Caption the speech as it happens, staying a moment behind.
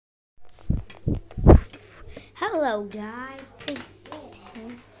Hello, guys.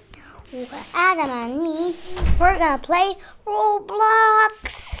 Adam and me, we're gonna play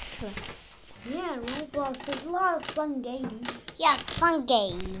Roblox. Yeah, Roblox is a lot of fun game. Yeah, it's a fun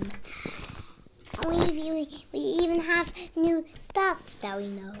game. We even have new stuff that we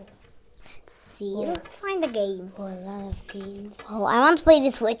know. See, let's find a game. Oh, a lot of games. Oh, I want to play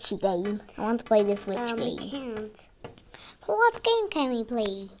this witchy game. I want to play this witch game. We can't. But what game can we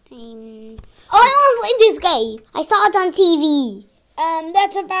play? I want to play this game. I saw it on TV.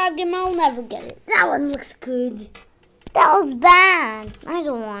 That's a bad game. I'll never get it. That one looks good. That looks bad. I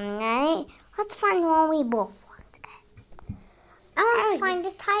don't want to get it. Let's find one we both want to get. I want to find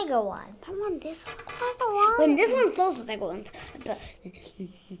this tiger one. I want this one. Tiger one. When this one's close to tiger one.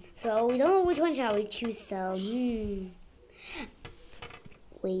 So we don't know which one shall we choose. So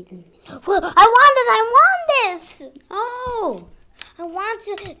wait a minute. I want this. Oh, I want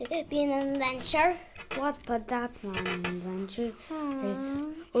to be an adventure. what? But that's not an adventure.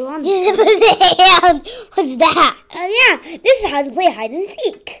 We want What's that? Yeah, this is how to play hide and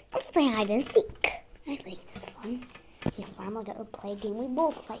seek. Let's play hide and seek. I like this one. It's fun. We're gonna play a game we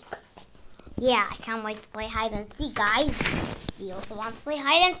both like. Yeah, I can't wait to play hide and seek, guys. Do you also want to play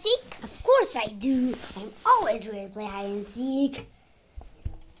hide and seek? Of course I do. I'm always ready to play hide and seek.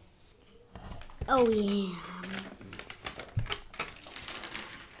 Oh yeah.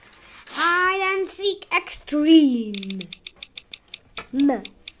 Hide and seek extreme.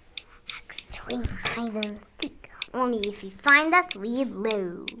 Extreme hide and seek. Only if you find us, we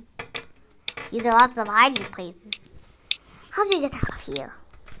lose. These are lots of hiding places. How do you get out of here?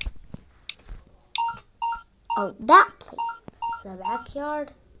 Oh, that place. The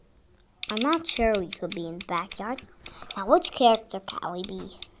backyard. I'm not sure we could be in the backyard. Now, which character can we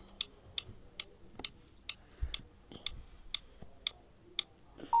be?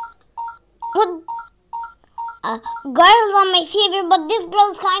 What? Girls are my favorite, but this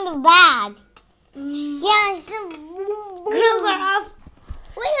girl's kind of bad. Yeah, Girls are us.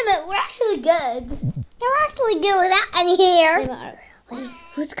 Wait a minute, we're actually good. You're actually good without any hair. Wait,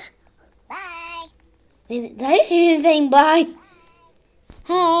 who's got? Bye. Wait, did I just hear you saying bye?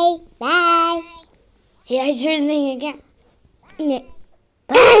 Hey, bye. Hey, I just heard you saying again.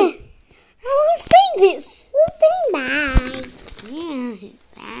 Who's Who's saying this? saying bye? Yeah,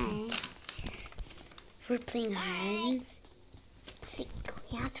 bye. We're playing hide and See,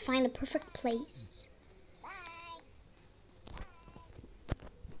 we have to find the perfect place.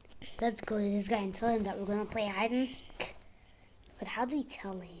 Let's go to this guy and tell him that we're going to play hide and seek. But how do we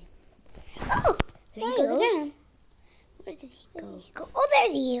tell him? Oh, There he goes again. Where did he go? Oh,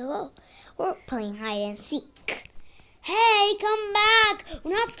 there he goes. We're playing hide and seek. Hey, come back.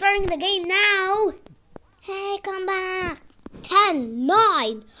 We're not starting the game now. Hey, come back. 10,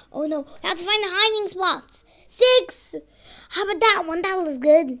 9. Oh no, we have to find the hiding spots. 6. How about that one? That looks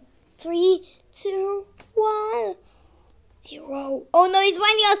good. 3, 2, 1, 0. Oh no, he's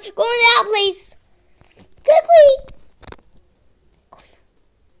finding us. Go to that place.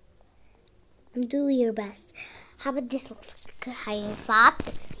 Quickly. Do your best. How about this looks like a good hiding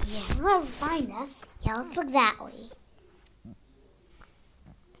spot? Yeah, he'll never find us. Yeah, let's look that way.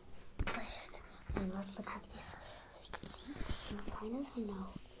 Let's look like this. So we can see if he can find us or no.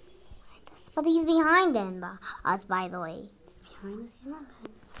 But he's behind us, by the way. Behind us, he's not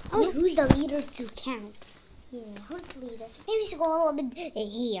behind us. Oh, Who's the leader to count? Yeah, who's the leader? Maybe we should go a little bit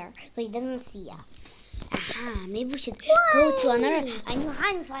here so he doesn't see us. Aha, maybe we should go to a new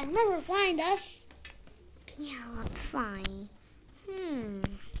hiding spot and never find us. Yeah, that's fine.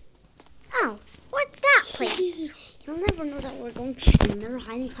 Oh, what's that place? You'll never know that we're going in another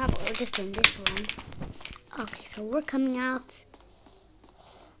hiding spot, but we're just in this one. Okay, so we're coming out.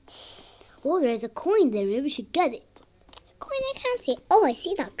 Oh, there's a coin there. Maybe we should get it. Coin, I can't see it. Oh, I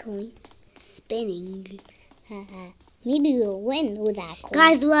see that coin. Spinning. Maybe we'll win with that coin.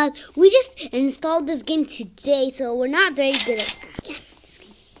 Guys, well, we just installed this game today, so we're not very good at that.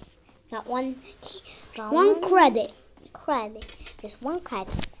 Yes. Got one. Got One credit. Credit. Just one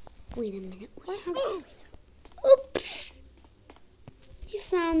credit. Wait a minute. Oops. You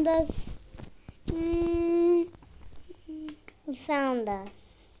found us. We found us.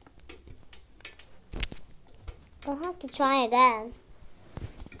 We'll have to try again.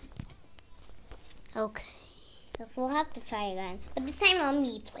 Okay. So we'll have to try again. But this time let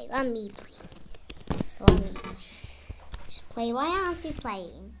me play. Let me play. So let me play. Just play. Why aren't you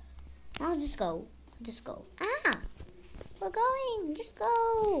playing? I'll just go. Just go. Ah! We're going. Just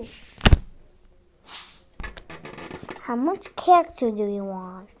go. How much character do you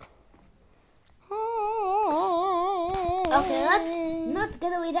want? Okay, let's Not to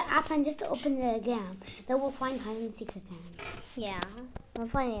get away the app and just to open it again. Then we'll find hide and seek again. Yeah, we'll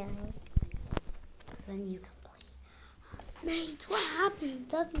find it. Then you can play. Mate, what happened? It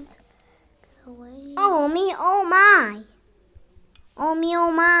doesn't get away. Oh me, oh my. Oh me,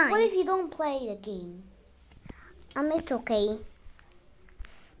 oh my. What if you don't play the game? It's okay.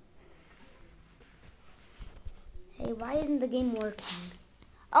 Hey, why isn't the game working?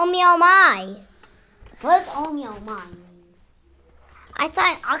 Oh me, oh my. What does oh me, oh my means? I saw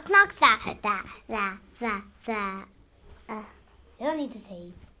an knock that. You don't need to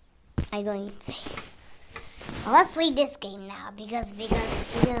say. I don't need to say. Well, let's play this game now because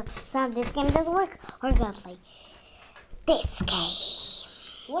some this game doesn't work. We're gonna play this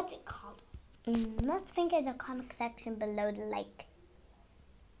game. What's it called? Let's think in the comment section below the like.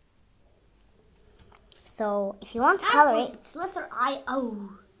 So if you want to color it, It's letter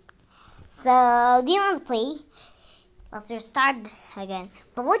I-O. so do you want to play? Let's just start again.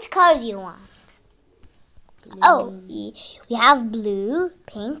 But which color do you want? Oh, we have blue,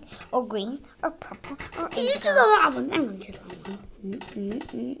 pink, or green, or purple, or You choose indigo. a lot of ones. I'm going to choose one.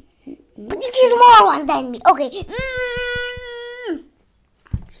 But you choose more ones than me. Okay.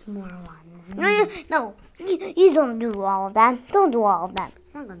 There's more ones. No, you don't do all of that. Don't do all of that.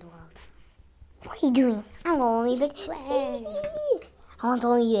 I'm going to do all of What are you doing? I'm going to leave it. Play. I want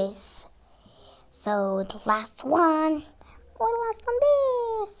only this. So the last one. Or the last one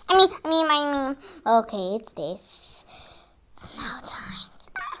this. I mean. Okay, it's this. So now time.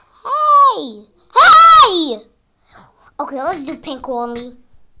 Hey! Okay, let's do pink only.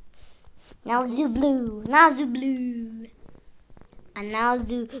 Now let's do blue. Now let's do blue. And now let's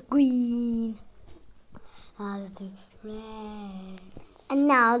do green. Now let's do red. And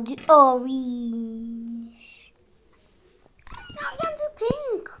now do orange. Now you can do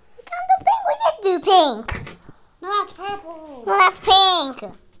pink. We can't do pink. We did do pink. No, that's purple. No, that's pink.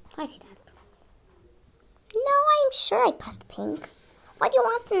 I see that. No, I'm sure I pressed pink. What do you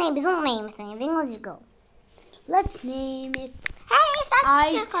want to name it? Don't name it anything. Let's just go. Let's name it Hey,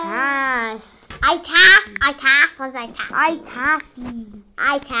 I-Tass. I-Tass. What's I-Tass? I-Tassie.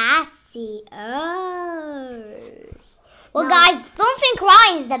 I-Tassie. Oh. Well, No. guys, don't think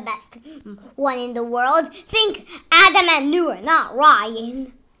Ryan's the best one in the world. Think Adam&Nour, not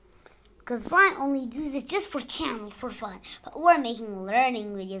Ryan. Because Brian only do this just for channels, for fun. But we're making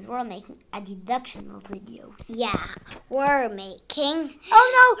learning videos. We're making a deductional videos. Yeah, we're making. Oh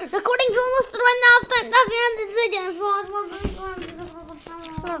no! Recording's almost run out of time. That's the end of this video.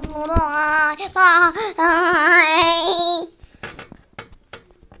 Bye.